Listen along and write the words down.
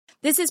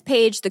This is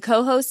Paige, the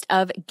co-host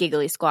of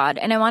Giggly Squad,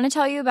 and I want to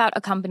tell you about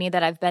a company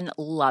that I've been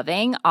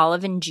loving,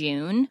 Olive &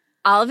 June.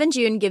 Olive &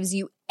 June gives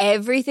you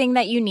everything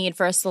that you need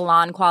for a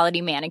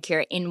salon-quality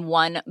manicure in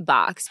one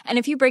box. And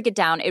if you break it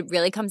down, it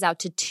really comes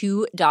out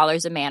to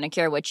 $2 a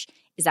manicure, which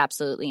is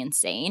absolutely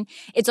insane.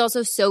 It's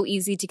also so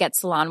easy to get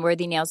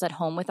salon-worthy nails at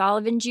home with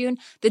Olive & June.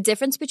 The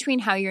difference between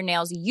how your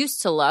nails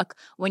used to look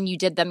when you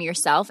did them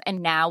yourself and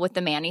now with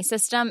the Mani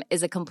system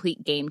is a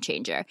complete game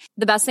changer.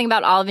 The best thing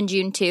about Olive &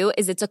 June, too,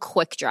 is it's a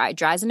quick dry.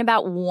 Dries in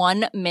about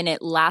 1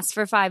 minute, lasts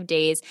for 5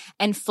 days,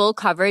 and full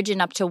coverage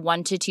in up to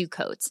 1 to 2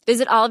 coats.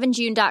 Visit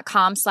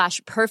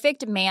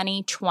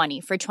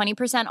oliveandjune.com/perfectmani20 for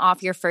 20%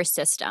 off your first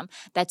system.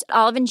 That's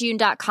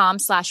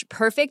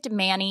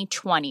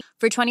oliveandjune.com/perfectmani20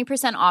 for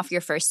 20% off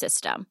your first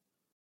system.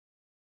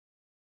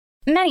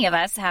 Many of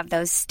us have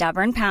those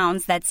stubborn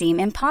pounds that seem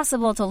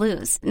impossible to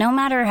lose, no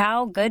matter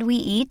how good we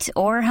eat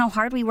or how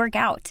hard we work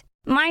out.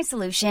 My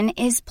solution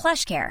is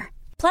PlushCare.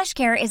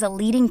 PlushCare is a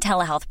leading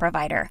telehealth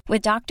provider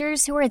with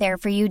doctors who are there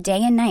for you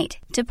day and night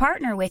to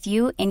partner with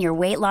you in your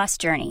weight loss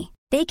journey.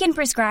 They can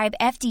prescribe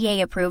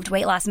FDA-approved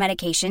weight loss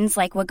medications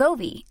like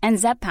Wegovy and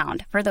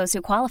Zepbound for those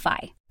who qualify.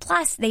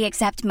 Plus, they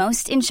accept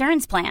most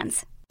insurance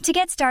plans. To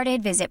get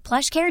started, visit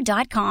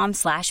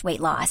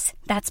plushcare.com/weightloss.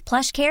 That's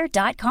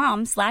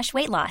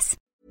plushcare.com/weightloss.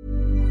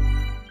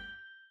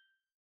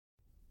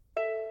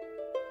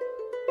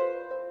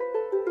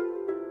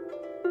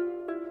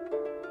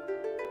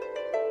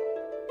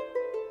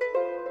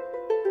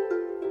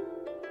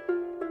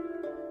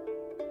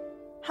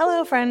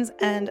 Hello, friends,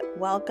 and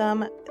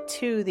welcome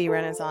to the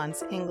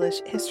Renaissance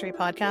English History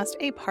Podcast,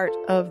 a part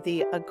of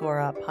the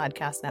Agora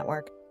Podcast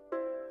Network.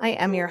 I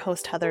am your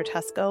host, Heather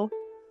Tesco,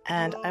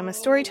 and I'm a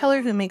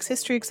storyteller who makes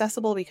history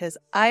accessible because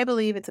I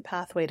believe it's a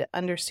pathway to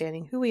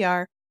understanding who we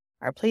are,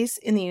 our place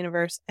in the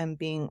universe, and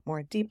being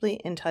more deeply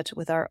in touch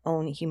with our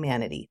own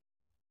humanity.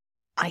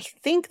 I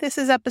think this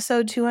is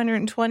episode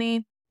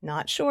 220,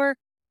 not sure.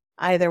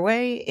 Either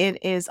way, it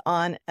is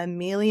on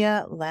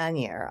Amelia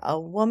Lanier, a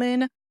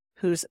woman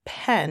whose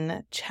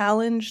pen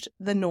challenged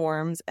the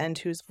norms and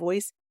whose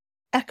voice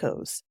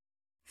echoes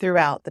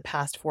throughout the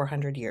past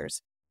 400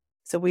 years.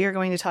 So we are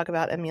going to talk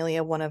about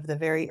Amelia, one of the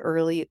very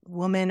early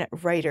woman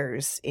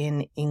writers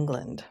in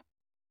England.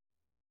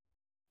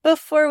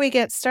 Before we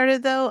get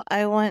started, though,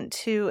 I want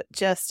to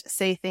just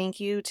say thank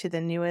you to the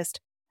newest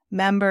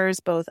members,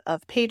 both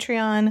of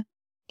Patreon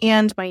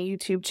and my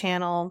YouTube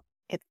channel.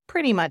 It's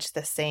pretty much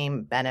the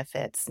same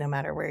benefits no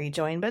matter where you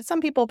join, but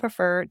some people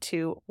prefer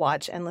to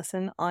watch and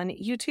listen on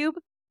YouTube,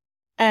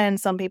 and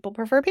some people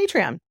prefer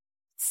Patreon.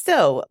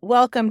 So,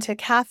 welcome to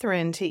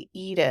Catherine, to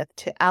Edith,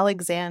 to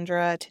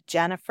Alexandra, to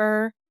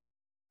Jennifer,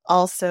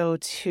 also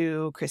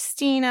to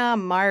Christina,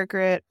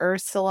 Margaret,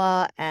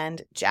 Ursula,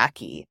 and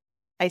Jackie.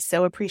 I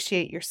so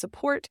appreciate your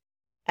support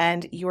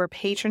and your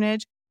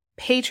patronage.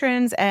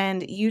 Patrons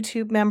and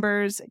YouTube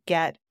members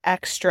get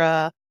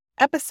extra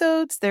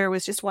episodes. There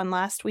was just one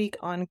last week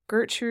on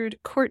Gertrude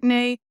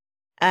Courtenay,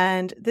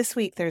 and this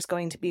week there's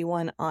going to be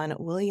one on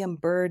William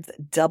Byrd's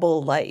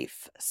double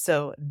life.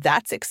 So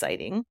that's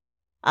exciting.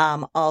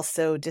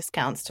 Also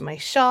discounts to my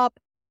shop,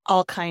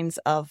 all kinds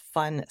of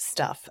fun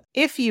stuff.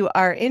 If you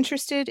are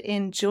interested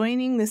in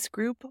joining this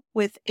group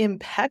with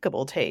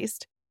impeccable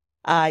taste,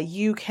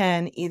 you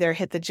can either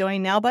hit the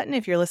join now button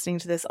if you're listening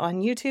to this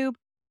on YouTube,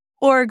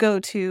 or go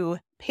to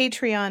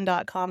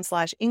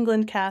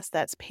patreon.com/Englandcast.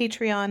 That's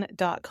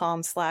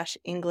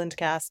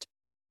patreon.com/Englandcast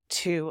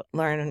to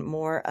learn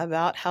more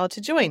about how to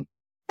join.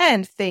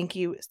 And thank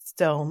you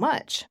so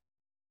much.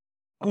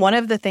 One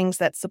of the things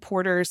that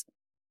supporters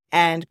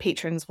and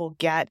patrons will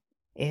get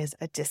is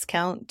a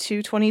discount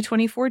to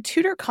 2024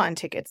 TutorCon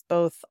tickets,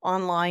 both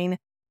online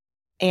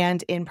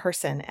and in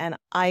person. And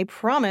I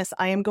promise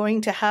I am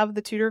going to have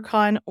the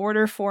TutorCon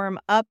order form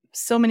up.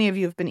 So many of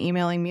you have been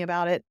emailing me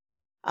about it.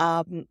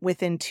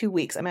 Within 2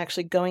 weeks. I'm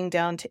actually going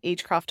down to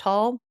Agecroft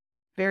Hall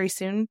very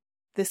soon,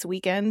 this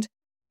weekend,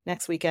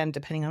 next weekend,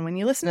 depending on when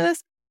you listen to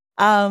this.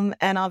 And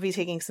I'll be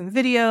taking some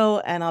video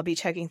and I'll be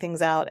checking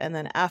things out. And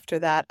then after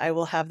that, I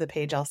will have the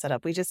page all set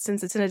up.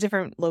 Since it's in a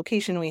different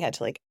location, we had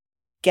to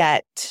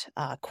get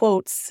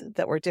quotes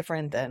that were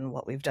different than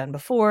what we've done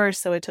before.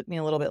 So it took me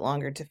a little bit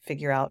longer to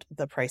figure out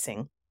the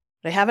pricing.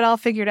 But I have it all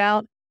figured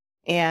out.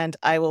 And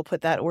I will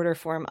put that order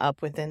form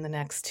up within the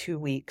next 2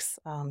 weeks.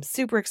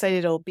 Super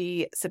excited. It'll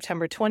be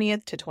September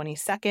 20th to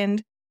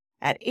 22nd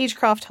at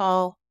Agecroft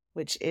Hall,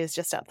 which is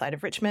just outside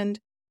of Richmond.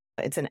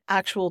 It's an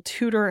actual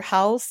Tudor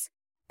house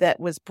that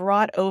was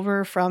brought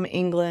over from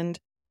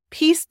England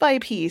piece by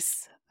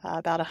piece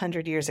about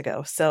 100 years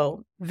ago.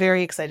 So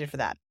very excited for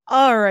that.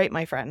 All right,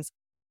 my friends.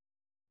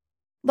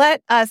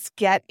 Let us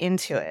get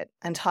into it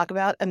and talk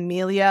about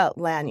Amelia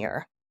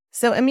Lanier.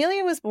 So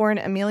Amelia was born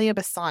Amelia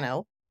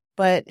Bassano,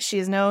 but she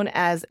is known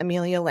as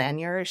Amelia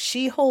Lanier.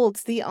 She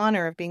holds the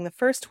honor of being the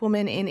first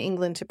woman in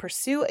England to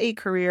pursue a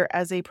career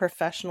as a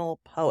professional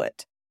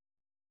poet.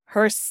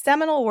 Her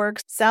seminal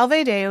work,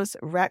 Salve Deus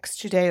Rex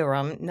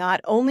Judaeorum,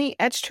 not only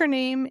etched her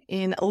name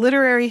in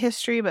literary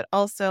history, but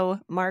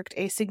also marked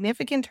a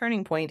significant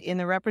turning point in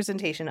the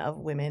representation of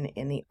women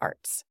in the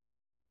arts.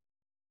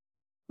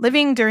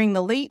 Living during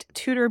the late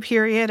Tudor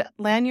period,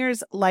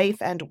 Lanier's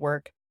life and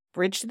work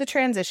bridged the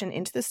transition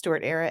into the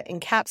Stuart era,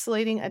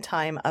 encapsulating a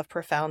time of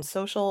profound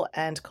social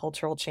and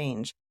cultural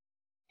change.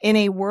 In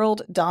a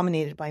world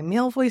dominated by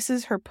male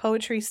voices, her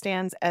poetry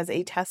stands as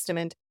a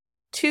testament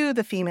to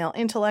the female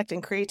intellect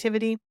and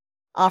creativity,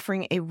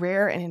 offering a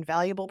rare and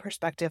invaluable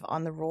perspective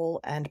on the role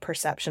and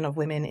perception of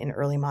women in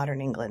early modern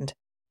England.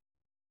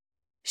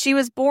 She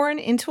was born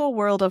into a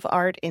world of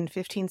art in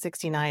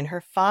 1569.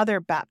 Her father,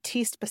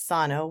 Baptiste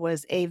Bassano,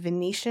 was a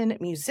Venetian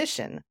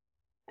musician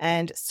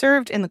and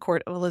served in the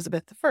court of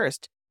Elizabeth I,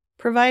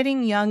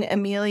 providing young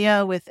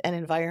Amelia with an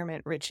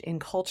environment rich in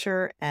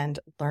culture and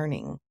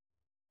learning.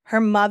 Her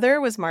mother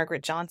was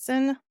Margaret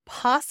Johnson,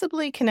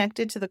 possibly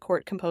connected to the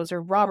court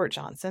composer Robert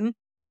Johnson,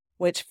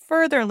 which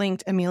further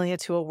linked Amelia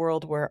to a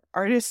world where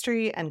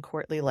artistry and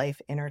courtly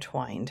life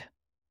intertwined.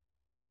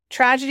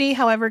 Tragedy,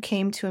 however,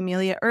 came to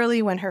Amelia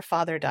early when her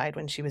father died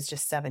when she was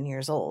just 7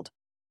 years old.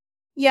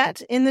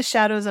 Yet, in the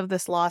shadows of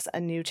this loss, a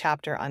new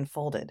chapter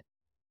unfolded.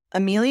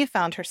 Amelia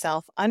found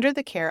herself under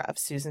the care of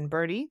Susan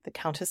Bertie, the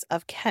Countess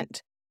of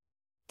Kent.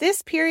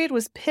 This period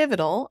was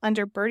pivotal.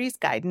 Under Bertie's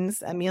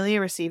guidance,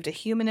 Amelia received a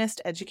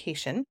humanist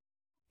education,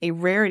 a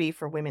rarity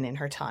for women in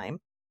her time,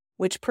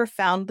 which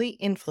profoundly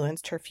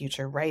influenced her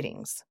future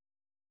writings.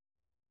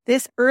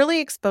 This early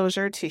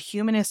exposure to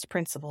humanist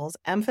principles,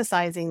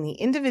 emphasizing the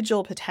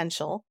individual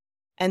potential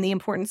and the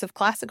importance of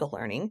classical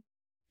learning,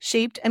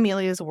 shaped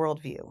Amelia's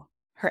worldview.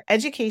 Her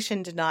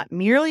education did not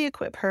merely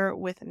equip her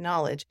with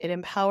knowledge, it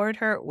empowered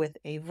her with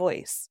a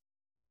voice.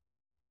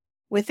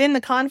 Within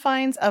the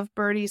confines of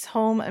Bertie's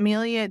home,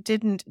 Amelia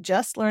didn't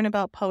just learn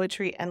about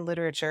poetry and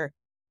literature.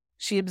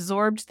 She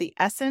absorbed the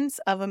essence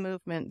of a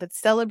movement that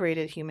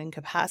celebrated human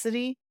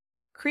capacity,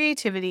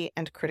 creativity,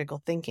 and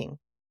critical thinking.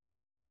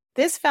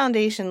 This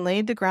foundation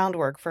laid the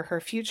groundwork for her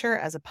future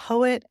as a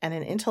poet and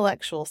an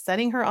intellectual,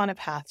 setting her on a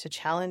path to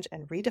challenge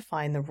and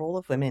redefine the role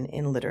of women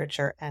in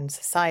literature and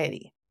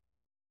society.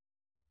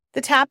 The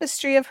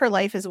tapestry of her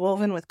life is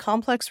woven with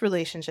complex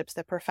relationships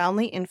that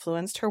profoundly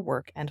influenced her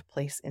work and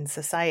place in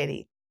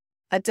society.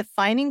 A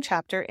defining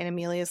chapter in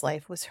Amelia's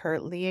life was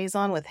her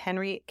liaison with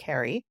Henry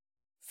Carey,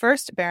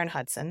 1st Baron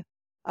Hudson,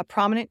 a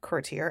prominent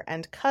courtier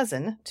and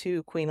cousin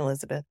to Queen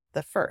Elizabeth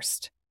I.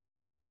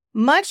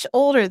 Much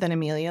older than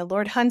Amelia,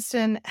 Lord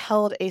Hunsdon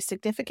held a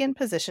significant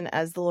position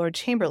as the Lord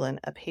Chamberlain,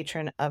 a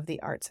patron of the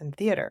arts and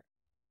theatre.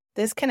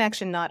 This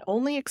connection not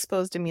only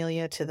exposed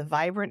Amelia to the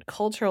vibrant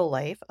cultural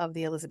life of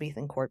the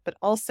Elizabethan court, but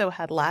also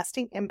had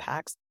lasting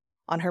impacts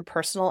on her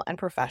personal and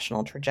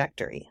professional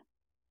trajectory.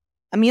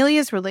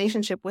 Amelia's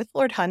relationship with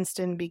Lord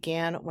Hunsdon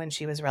began when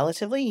she was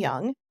relatively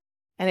young,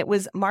 and it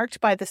was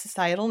marked by the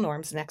societal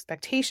norms and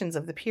expectations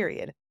of the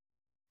period.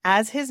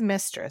 As his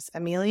mistress,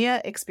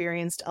 Amelia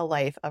experienced a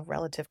life of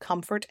relative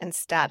comfort and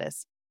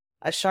status,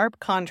 a sharp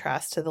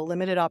contrast to the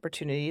limited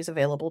opportunities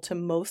available to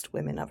most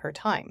women of her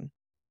time.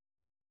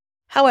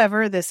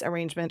 However, this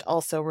arrangement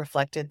also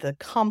reflected the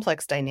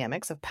complex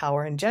dynamics of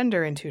power and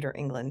gender in Tudor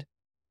England.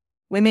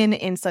 Women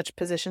in such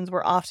positions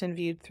were often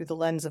viewed through the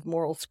lens of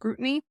moral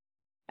scrutiny,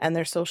 and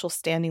their social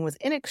standing was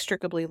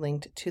inextricably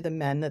linked to the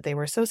men that they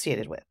were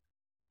associated with.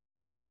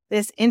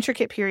 This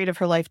intricate period of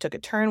her life took a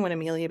turn when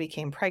Amelia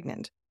became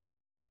pregnant.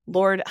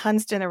 Lord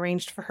Hunsdon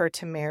arranged for her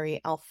to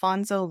marry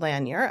Alfonso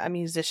Lanier, a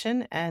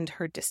musician and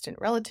her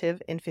distant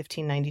relative, in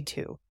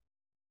 1592.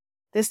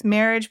 This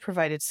marriage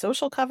provided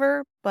social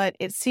cover, but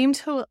it seemed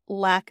to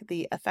lack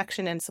the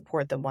affection and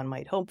support that one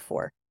might hope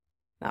for.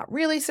 Not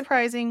really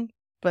surprising,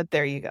 but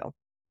there you go.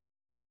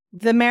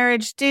 The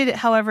marriage did,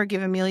 however,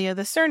 give Amelia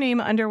the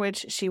surname under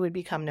which she would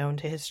become known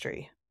to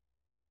history.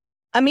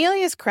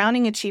 Amelia's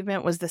crowning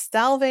achievement was the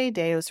Salve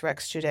Deus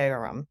Rex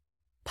Judaeorum,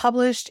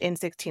 published in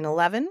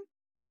 1611,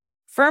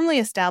 firmly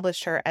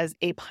established her as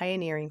a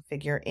pioneering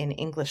figure in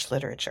English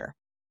literature.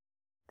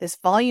 This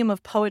volume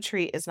of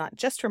poetry is not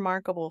just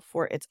remarkable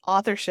for its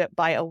authorship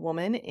by a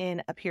woman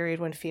in a period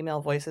when female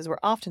voices were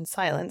often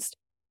silenced,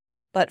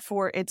 but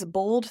for its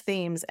bold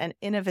themes and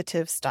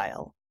innovative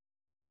style.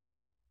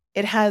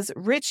 It has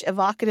rich,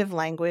 evocative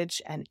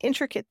language and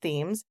intricate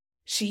themes.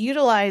 She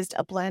utilized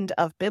a blend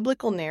of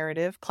biblical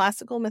narrative,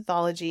 classical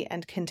mythology,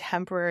 and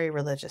contemporary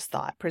religious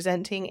thought,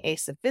 presenting a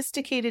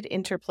sophisticated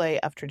interplay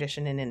of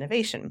tradition and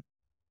innovation.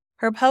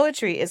 Her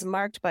poetry is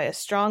marked by a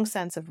strong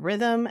sense of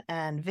rhythm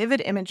and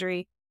vivid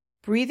imagery,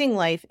 breathing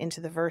life into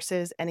the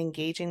verses and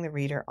engaging the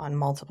reader on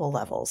multiple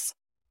levels.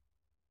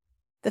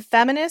 The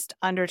feminist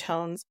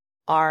undertones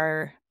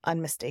are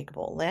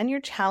unmistakable. Lanier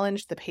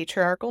challenged the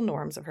patriarchal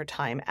norms of her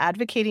time,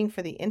 advocating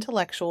for the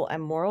intellectual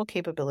and moral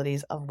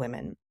capabilities of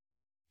women.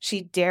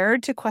 She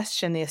dared to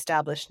question the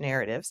established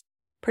narratives,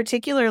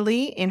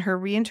 particularly in her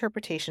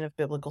reinterpretation of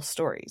biblical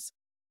stories.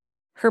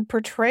 Her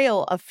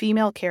portrayal of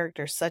female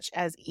characters such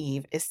as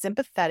Eve is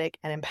sympathetic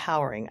and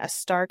empowering, a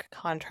stark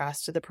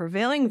contrast to the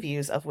prevailing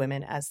views of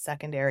women as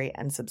secondary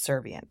and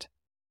subservient.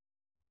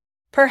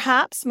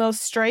 Perhaps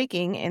most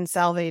striking in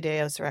Salve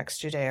Deus Rex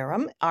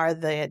Judaeorum are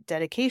the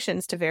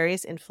dedications to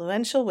various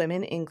influential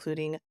women,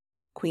 including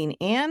Queen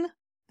Anne,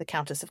 the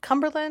Countess of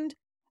Cumberland,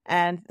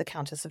 and the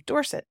Countess of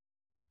Dorset.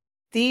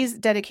 These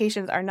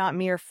dedications are not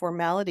mere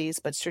formalities,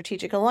 but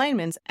strategic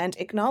alignments and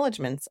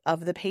acknowledgments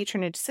of the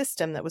patronage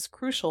system that was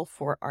crucial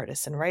for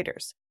artists and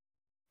writers.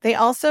 They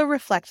also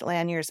reflect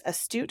Lanier's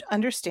astute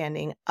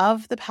understanding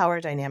of the power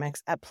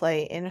dynamics at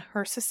play in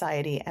her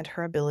society and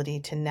her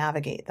ability to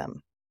navigate them.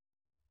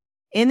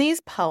 In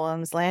these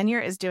poems, Lanier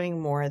is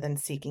doing more than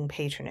seeking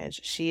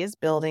patronage. She is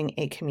building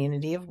a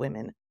community of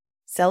women,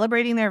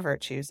 celebrating their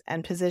virtues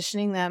and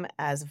positioning them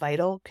as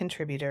vital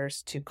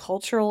contributors to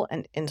cultural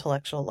and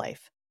intellectual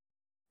life.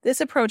 This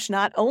approach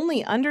not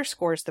only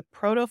underscores the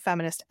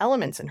proto-feminist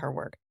elements in her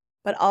work,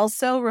 but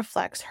also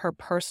reflects her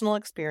personal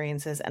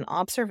experiences and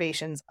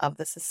observations of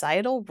the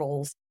societal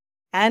roles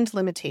and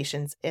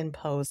limitations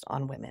imposed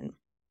on women.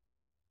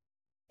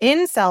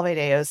 In Salve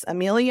Deus,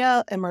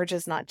 Amelia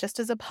emerges not just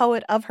as a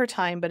poet of her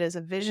time, but as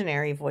a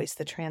visionary voice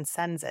that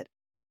transcends it,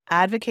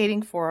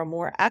 advocating for a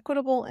more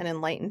equitable and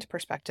enlightened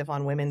perspective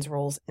on women's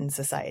roles in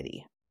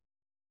society.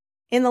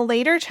 In the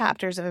later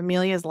chapters of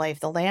Amelia's life,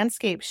 the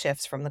landscape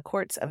shifts from the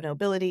courts of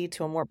nobility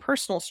to a more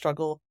personal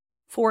struggle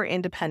for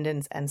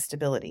independence and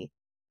stability.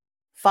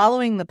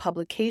 Following the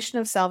publication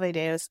of Salve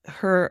Deus,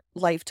 her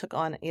life took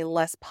on a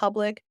less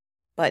public,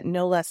 but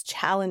no less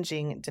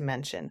challenging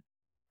dimension.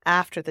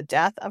 After the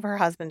death of her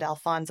husband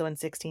Alfonso in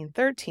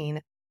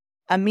 1613,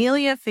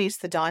 Amelia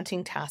faced the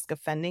daunting task of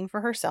fending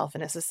for herself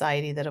in a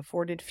society that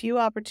afforded few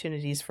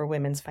opportunities for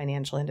women's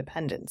financial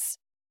independence.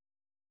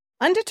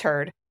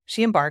 Undeterred,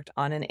 she embarked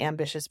on an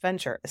ambitious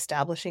venture,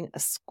 establishing a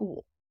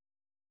school.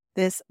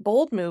 This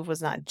bold move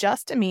was not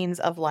just a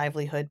means of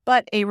livelihood,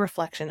 but a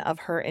reflection of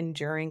her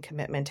enduring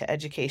commitment to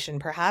education,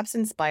 perhaps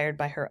inspired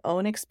by her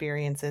own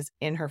experiences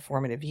in her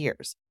formative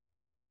years.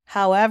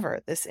 However,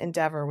 this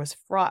endeavor was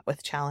fraught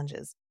with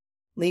challenges.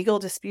 Legal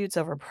disputes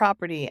over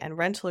property and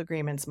rental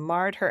agreements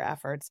marred her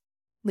efforts,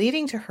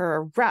 leading to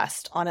her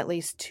arrest on at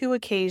least 2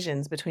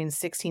 occasions between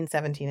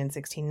 1617 and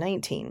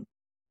 1619.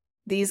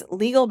 These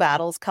legal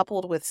battles,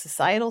 coupled with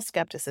societal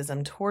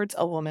skepticism towards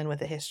a woman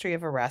with a history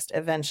of arrest,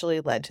 eventually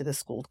led to the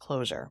school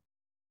closure.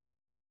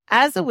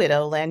 As a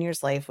widow,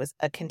 Lanier's life was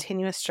a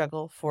continuous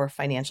struggle for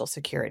financial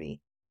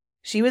security.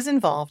 She was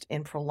involved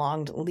in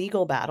prolonged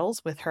legal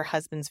battles with her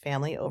husband's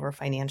family over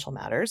financial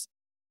matters.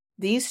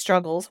 These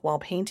struggles, while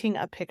painting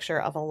a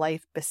picture of a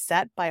life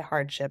beset by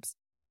hardships,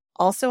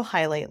 also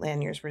highlight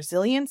Lanier's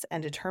resilience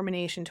and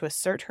determination to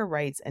assert her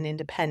rights and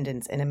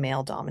independence in a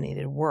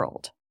male-dominated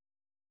world.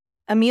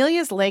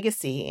 Amelia's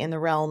legacy in the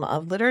realm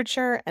of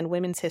literature and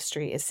women's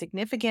history is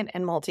significant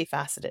and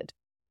multifaceted.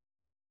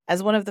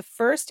 As one of the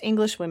first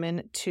English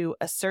women to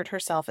assert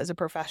herself as a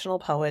professional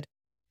poet,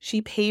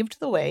 she paved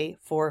the way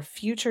for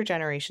future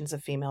generations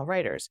of female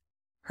writers.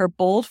 Her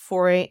bold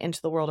foray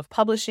into the world of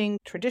publishing,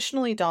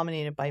 traditionally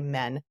dominated by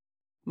men,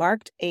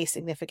 marked a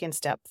significant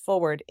step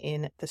forward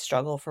in the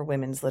struggle for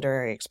women's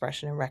literary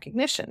expression and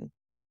recognition.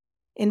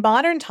 In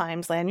modern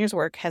times, Lanier's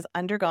work has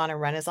undergone a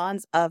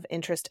renaissance of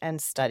interest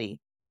and study.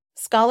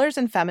 Scholars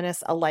and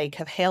feminists alike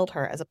have hailed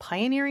her as a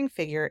pioneering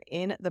figure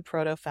in the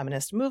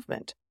proto-feminist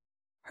movement.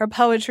 Her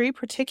poetry,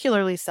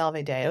 particularly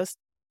Salve Deus,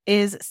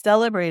 is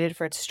celebrated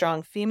for its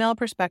strong female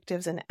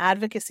perspectives and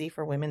advocacy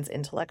for women's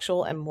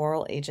intellectual and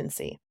moral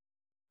agency.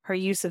 Her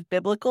use of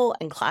biblical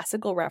and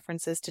classical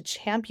references to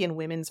champion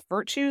women's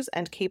virtues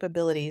and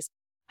capabilities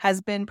has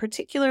been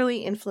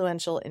particularly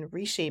influential in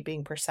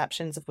reshaping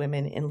perceptions of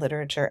women in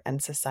literature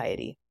and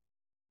society.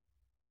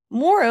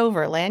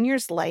 Moreover,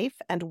 Lanier's life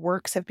and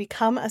works have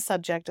become a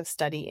subject of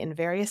study in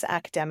various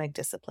academic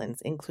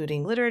disciplines,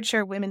 including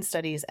literature, women's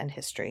studies, and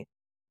history.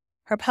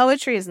 Her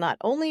poetry is not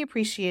only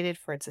appreciated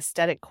for its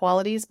aesthetic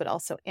qualities, but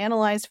also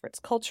analyzed for its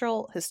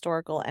cultural,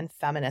 historical, and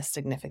feminist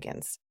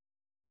significance.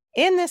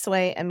 In this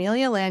way,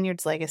 Amelia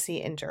Lanyard's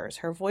legacy endures,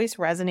 her voice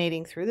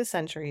resonating through the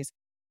centuries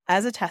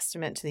as a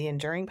testament to the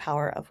enduring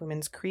power of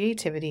women's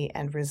creativity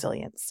and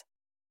resilience.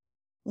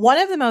 One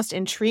of the most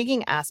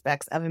intriguing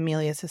aspects of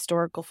Amelia's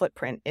historical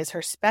footprint is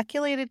her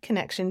speculated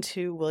connection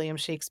to William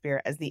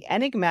Shakespeare as the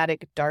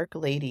enigmatic Dark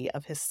Lady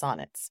of his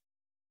sonnets.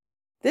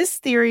 This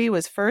theory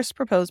was first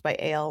proposed by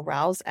A.L.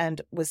 Rowse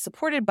and was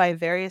supported by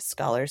various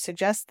scholars,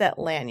 suggests that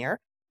Lanier,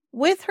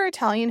 with her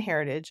Italian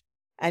heritage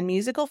and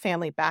musical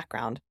family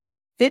background,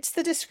 fits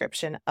the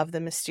description of the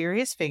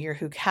mysterious figure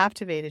who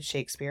captivated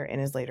Shakespeare in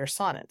his later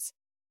sonnets.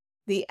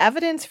 The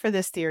evidence for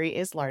this theory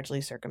is largely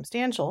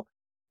circumstantial,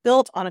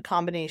 built on a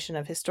combination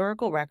of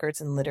historical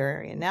records and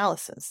literary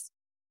analysis.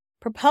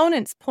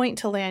 Proponents point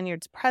to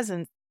Lanyard's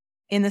presence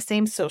in the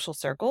same social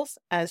circles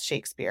as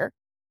Shakespeare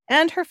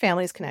and her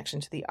family's connection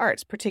to the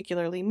arts,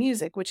 particularly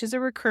music, which is a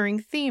recurring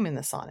theme in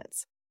the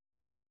sonnets.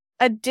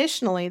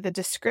 Additionally, the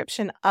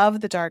description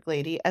of the Dark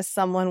Lady as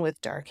someone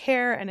with dark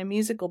hair and a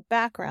musical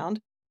background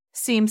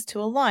seems to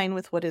align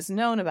with what is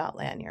known about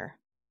Lanier.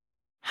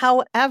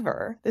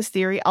 However, this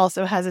theory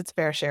also has its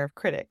fair share of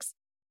critics.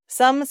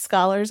 Some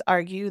scholars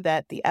argue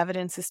that the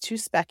evidence is too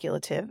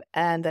speculative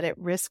and that it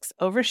risks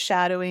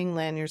overshadowing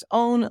Lanier's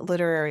own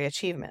literary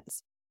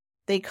achievements.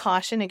 They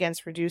caution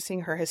against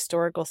reducing her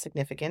historical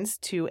significance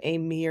to a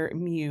mere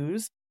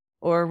muse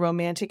or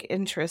romantic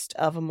interest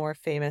of a more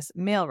famous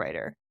male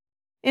writer.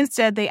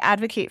 Instead, they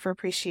advocate for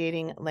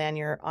appreciating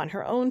Lanier on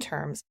her own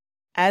terms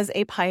as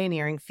a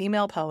pioneering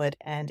female poet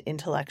and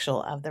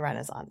intellectual of the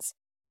Renaissance.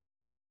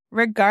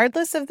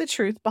 Regardless of the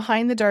truth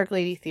behind the Dark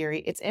Lady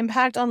theory, its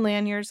impact on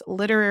Lanier's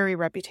literary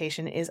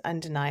reputation is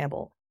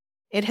undeniable.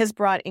 It has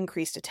brought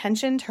increased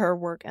attention to her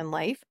work and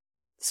life,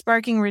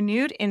 sparking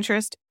renewed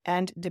interest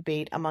and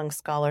debate among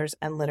scholars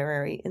and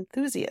literary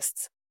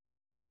enthusiasts.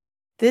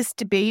 This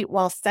debate,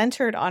 while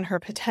centered on her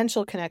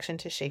potential connection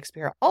to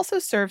Shakespeare, also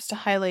serves to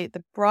highlight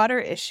the broader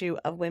issue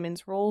of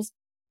women's roles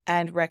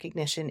and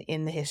recognition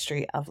in the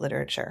history of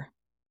literature.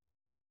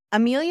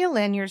 Amelia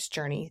Lanier's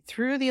journey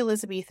through the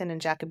Elizabethan and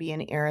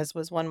Jacobean eras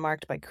was one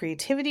marked by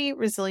creativity,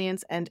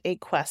 resilience, and a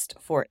quest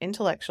for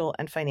intellectual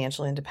and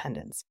financial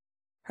independence.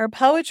 Her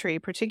poetry,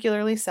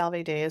 particularly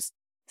Salve Deus,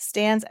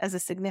 stands as a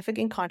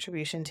significant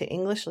contribution to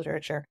English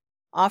literature,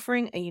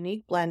 offering a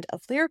unique blend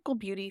of lyrical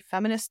beauty,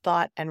 feminist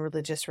thought, and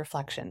religious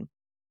reflection.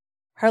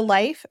 Her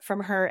life,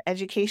 from her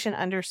education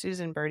under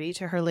Susan Bertie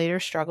to her later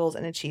struggles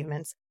and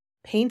achievements,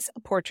 paints a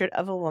portrait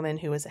of a woman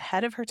who was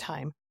ahead of her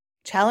time,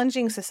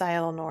 challenging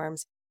societal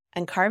norms,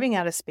 and carving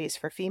out a space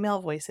for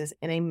female voices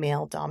in a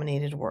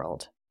male-dominated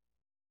world.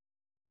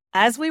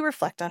 As we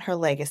reflect on her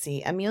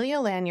legacy,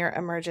 Amelia Lanier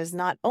emerges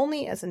not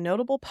only as a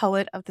notable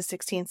poet of the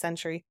 16th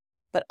century,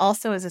 but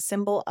also as a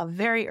symbol of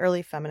very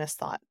early feminist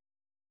thought.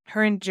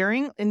 Her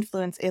enduring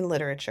influence in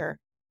literature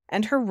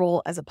and her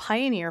role as a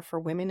pioneer for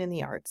women in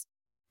the arts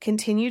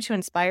continue to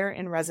inspire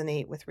and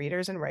resonate with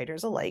readers and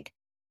writers alike,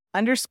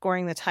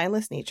 underscoring the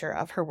timeless nature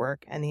of her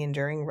work and the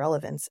enduring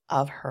relevance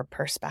of her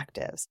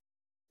perspectives.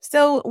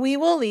 So we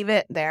will leave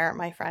it there,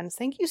 my friends.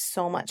 Thank you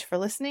so much for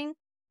listening.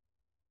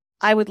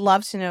 I would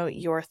love to know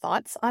your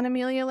thoughts on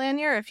Amelia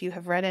Lanier, if you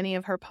have read any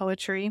of her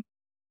poetry.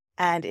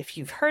 And if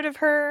you've heard of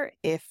her,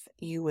 if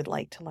you would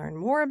like to learn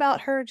more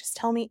about her, just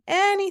tell me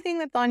anything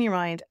that's on your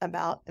mind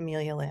about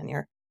Amelia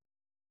Lanier.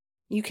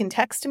 You can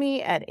text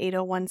me at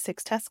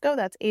 8016-TESCO,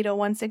 that's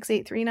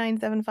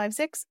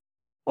 8016-839-756,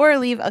 or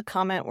leave a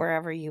comment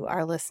wherever you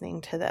are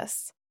listening to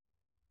this.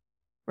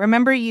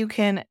 Remember, you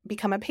can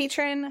become a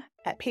patron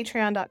at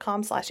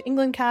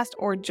patreon.com/EnglandCast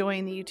or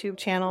join the YouTube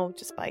channel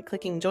just by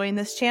clicking join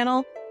this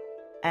channel,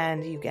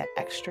 and you get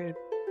extra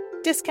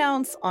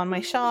discounts on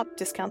my shop,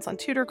 discounts on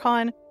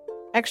TutorCon,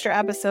 extra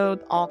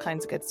episodes, all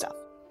kinds of good stuff.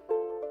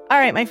 All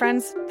right, my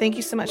friends, thank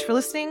you so much for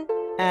listening,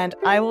 and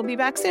I will be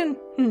back soon.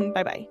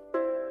 Bye-bye.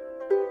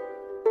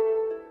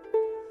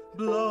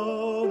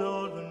 Blow,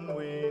 northern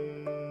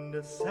wind,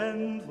 a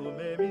scent will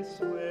make me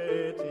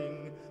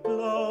sweating.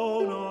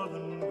 Blow,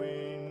 northern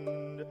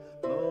wind,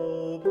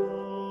 blow,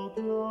 blow,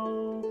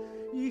 blow.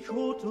 Ich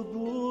hatte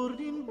bord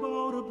in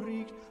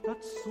Bauerbricht,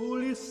 dat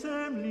soll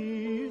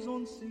semlis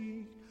und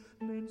sich.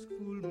 Mens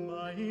gevoel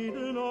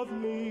meiden of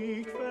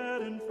mich,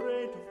 fern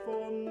vrede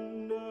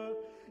von.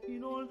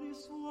 In all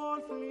this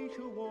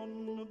wolfliche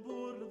one,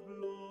 board of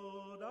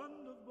blood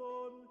and of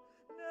bone,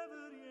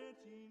 never yet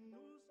in.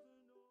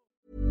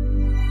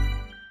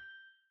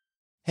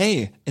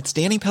 Hey, it's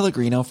Danny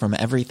Pellegrino from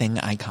Everything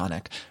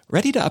Iconic.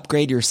 Ready to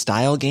upgrade your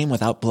style game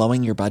without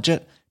blowing your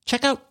budget?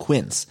 Check out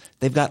Quince.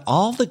 They've got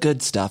all the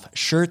good stuff,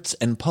 shirts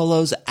and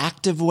polos,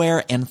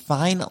 activewear, and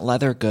fine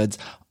leather goods,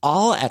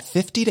 all at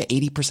 50 to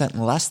 80%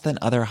 less than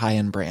other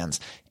high-end brands.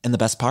 And the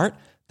best part?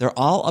 They're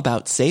all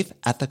about safe,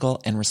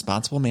 ethical, and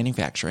responsible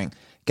manufacturing.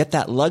 Get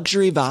that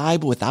luxury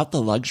vibe without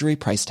the luxury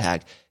price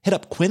tag. Hit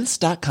up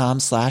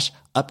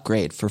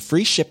quince.com/upgrade for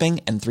free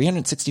shipping and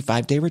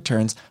 365-day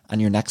returns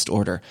on your next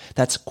order.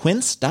 That's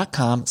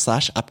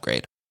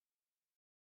quince.com/upgrade.